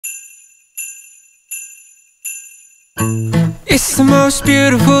It's the most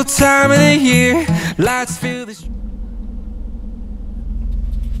beautiful time of the year. Lights fill the street.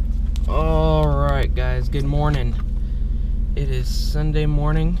 Alright guys, good morning. It is Sunday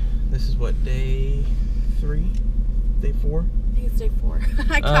morning. This is what, day 3? Day 4? I think it's day 4.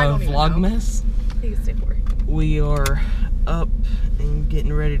 I don't even Vlogmas. know. I think it's day 4. We are up and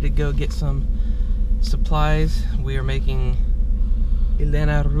getting ready to go get some supplies. We are making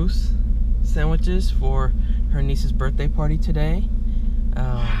Elena Rus sandwiches for her niece's birthday party today.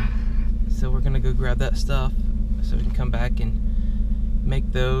 So we're gonna go grab that stuff so we can come back and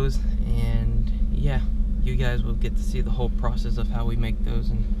make those, and yeah, you guys will get to see the whole process of how we make those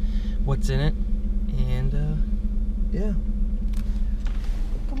and what's in it, and yeah.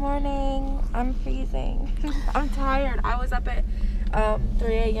 Good morning. I'm freezing. I'm tired. I was up at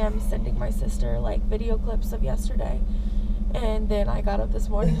 3 a.m. sending my sister like video clips of yesterday. And then I got up this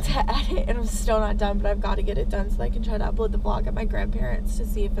morning to edit, and I'm still not done, but I've got to get it done so I can try to upload the vlog at my grandparents' to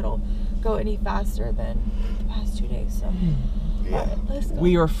see if it'll go any faster than the past 2 days. So, Yeah. Right, let's go.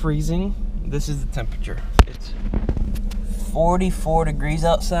 We are freezing. This is the temperature. It's 44 degrees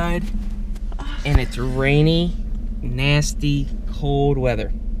outside, and it's rainy, nasty, cold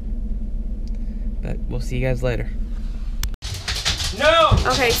weather. But we'll see you guys later. No!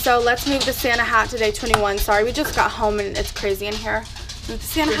 Okay, so let's move the Santa hat to day 21. Sorry, we just got home and it's crazy in here. Move the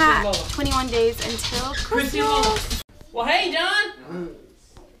Santa hat, 21 days until Christmas. Well, hey, John!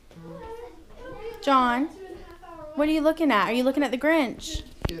 John, what are you looking at? Are you looking at the Grinch?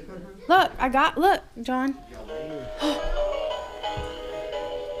 Look, look, John.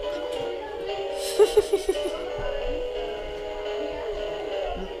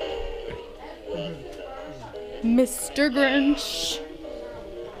 Mr. Grinch.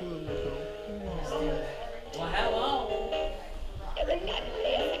 Well, hello.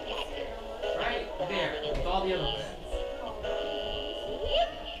 Right there, with all the other ones.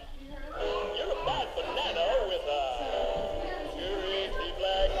 You're a bad banana with a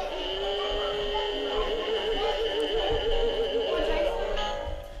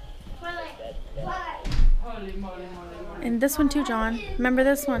curly black And this one too, John. Remember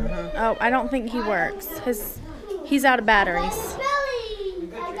this one? Oh, I don't think he works. He's out of batteries.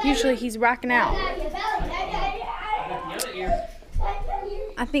 Usually he's rocking out.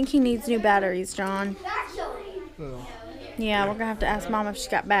 I think he needs new batteries, John. Yeah, we're gonna have to ask Mom if she's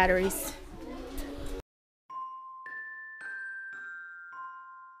got batteries.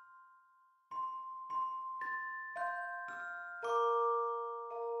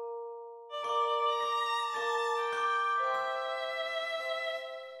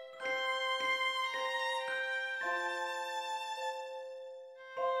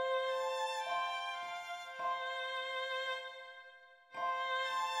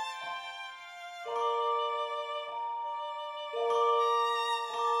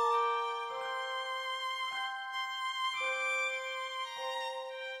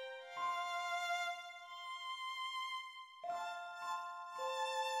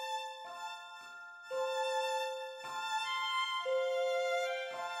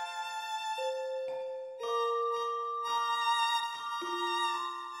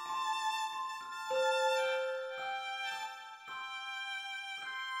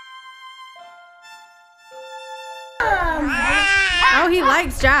 Oh, he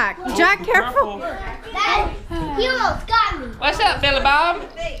likes Jack. Jack, careful. He almost got me. What's up, Billy Bob?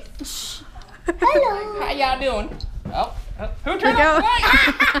 Hello. How y'all doing? Oh, who Here turned we go.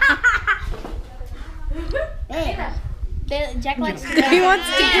 Jack likes to He wants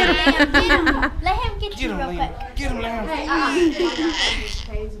to get him. Let him get you real quick. Get him, Leon.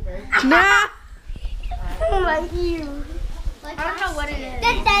 Nah. Like you. I don't know what it is.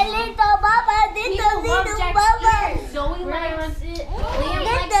 This the little baba. This the little baba. Zoe likes it. Liam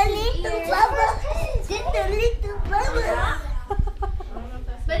likes the little baba. This the little baba.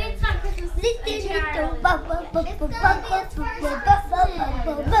 But it's not Christmas. Little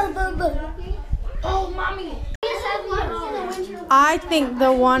baba. Oh, mommy. I think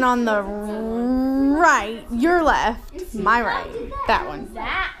the one on the right, your left, my right, that one.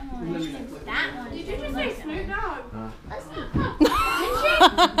 That one. That one. Did you just say Snoop Dogg?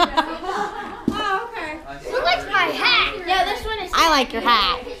 Oh, okay. Who likes my hat? Yeah, this one is. I like your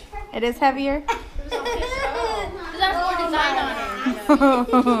hat. It is heavier. That's more design on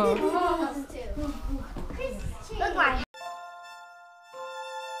it. Look my.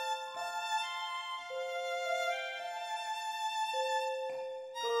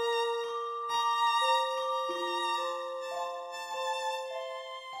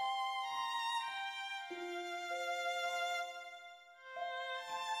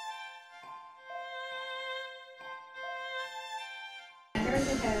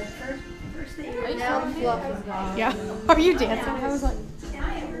 Yeah. Are you dancing? I was like.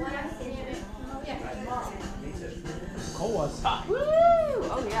 Cold was hot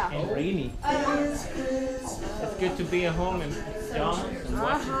Oh yeah. and rainy. It's good to be at home and pajamas and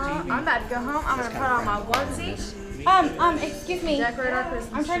watch TV. I'm about to go home. I'm gonna put on my onesie. Excuse me. Decorate our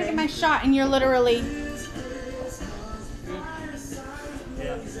Christmas I'm trying to tree. get my shot, and you're literally.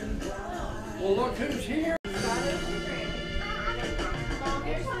 Well, look who's here.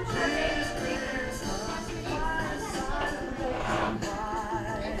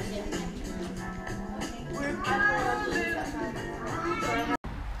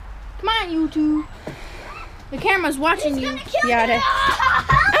 Come on, you two. The camera's watching you. Yeah, it is.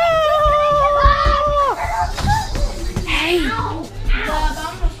 Hey.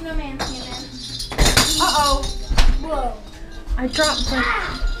 Uh-oh. Whoa. I dropped the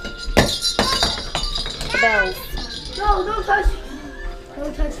Bells. No, don't touch me.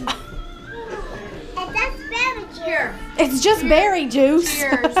 Don't touch me. And that's berry juice. Here. It's just berry juice.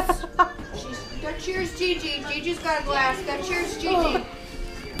 Cheers. Go cheers, Gigi. Gigi's got a glass. Go cheers, Gigi. Now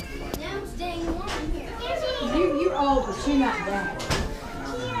I'm staying warm here. You're old, but you're not bad.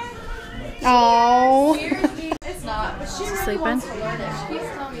 Oh. It's not, but she really Sleeping? wants to learn it. She keeps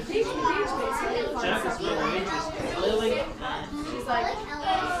telling me, teach me, so I can find something. Lily. She's like,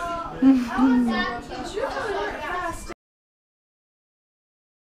 I want to teach you how to learn it fast.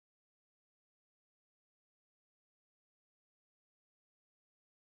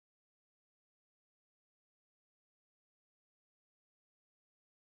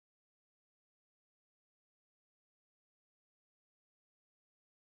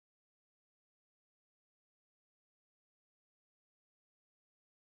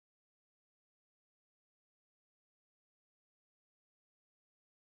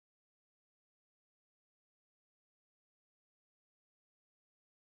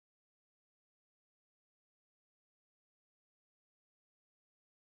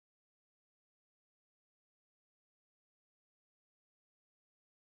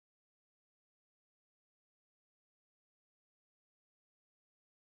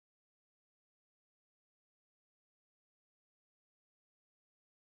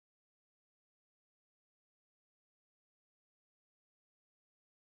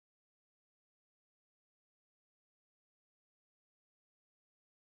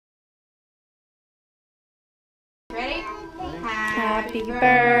 Ready? Happy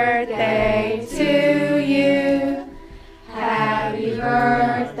birthday to you. Happy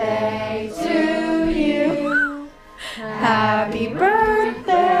birthday to you. Happy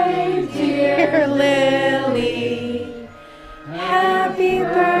birthday, dear Lily. Happy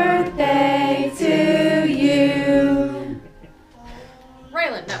birthday to you.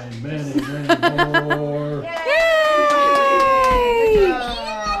 Raylan, no. Many more. Yay!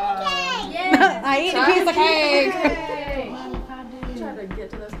 I ate a piece of cake. Try to get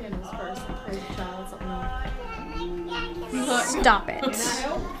to those candles first. Crazy child, something else. Stop it.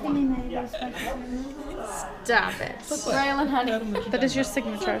 Stop it. Raylan, honey. That is your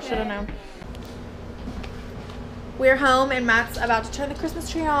signature. I should have known. We're home and Matt's about to turn the Christmas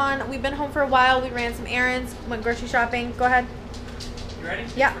tree on. We've been home for a while. We ran some errands, went grocery shopping. Go ahead. You ready?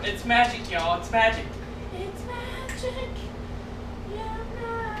 Yeah. It's magic, y'all. It's magic. It's magic.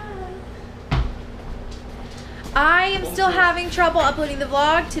 I am still having trouble uploading the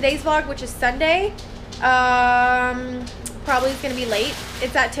vlog. Today's vlog, which is Sunday, probably is going to be late.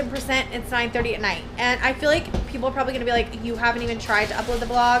 It's at 10%. It's 9:30 at night. And I feel like people are probably going to be like, you haven't even tried to upload the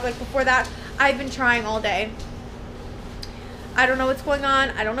vlog. Like before that, I've been trying all day. I don't know what's going on.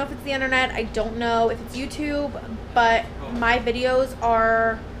 I don't know if it's the internet. I don't know if it's YouTube. But my videos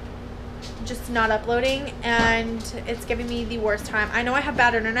are just not uploading. And it's giving me the worst time. I know I have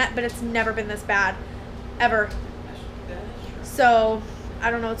bad internet, but it's never been this bad. Ever. So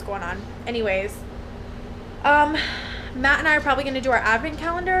I don't know what's going on. Anyways, Matt and I are probably going to do our advent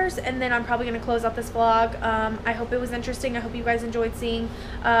calendars, and then I'm probably going to close out this vlog. I hope it was interesting. I hope you guys enjoyed seeing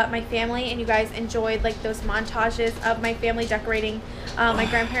my family, and you guys enjoyed like those montages of my family decorating my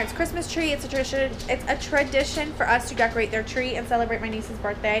grandparents' Christmas tree. It's a tradition. It's a tradition for us to decorate their tree and celebrate my niece's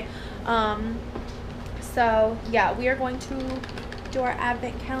birthday. So yeah, we are going to do our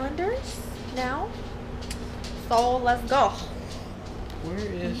advent calendars now. So let's go.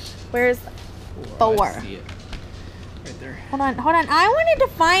 Where's Oh, 4? I see it. Right there. Hold on. I wanted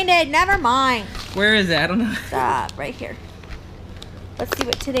to find it. Never mind. Where is it? I don't know. Stop. Right here. Let's see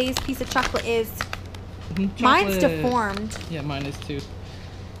what today's piece of chocolate is. Chocolate. Mine's deformed. Yeah, mine is too.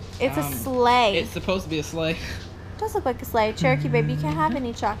 It's a sleigh. It's supposed to be a sleigh. It does look like a sleigh. Cherokee baby, you can't have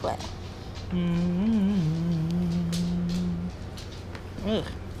any chocolate. Ugh,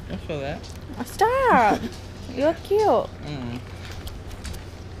 don't feel that. Stop. You look cute. Mm.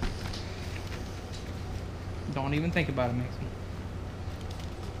 Don't even think about it, Mason.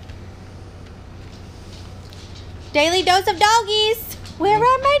 Daily dose of doggies. Where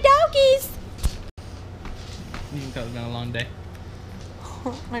are my doggies? You can tell it's been a long day.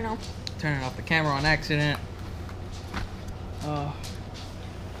 I know. Turning off the camera on accident. Oh.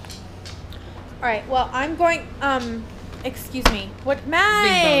 Alright, well, I'm going, excuse me. What,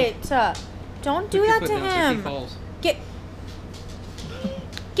 Matt? Don't do that to him.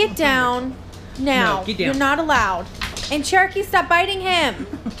 Get down now. No, get down. You're not allowed. And Cherokee, stop biting him.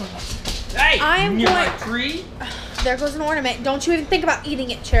 Hey, I am near going. my tree. There goes an ornament. Don't you even think about eating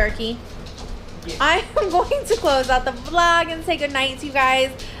it, Cherokee. Yeah. I am going to close out the vlog and say goodnight to you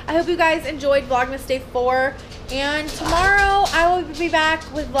guys. I hope you guys enjoyed Vlogmas Day 4. And tomorrow I will be back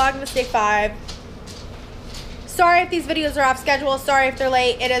with Vlogmas Day 5. Sorry if these videos are off schedule. Sorry if they're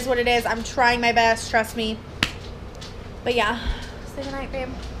late. It is what it is. I'm trying my best. Trust me. But yeah. Say goodnight, babe.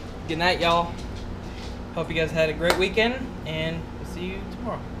 Good night, y'all. Hope you guys had a great weekend. And we'll see you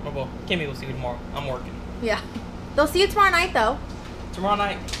tomorrow. Oh, well, Kimmy will see you tomorrow. I'm working. Yeah. They'll see you tomorrow night, though. Tomorrow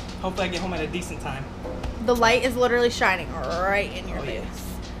night. Hopefully I get home at a decent time. The light is literally shining right in your face.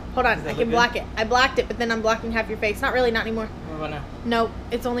 Yeah. Hold on, Does that I look can good? block it. I blocked it, but then I'm blocking half your face. Not really, not anymore. What about now? Nope,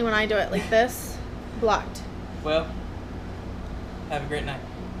 it's only when I do it like this. Blocked. Well, have a great night.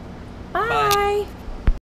 Bye. Bye.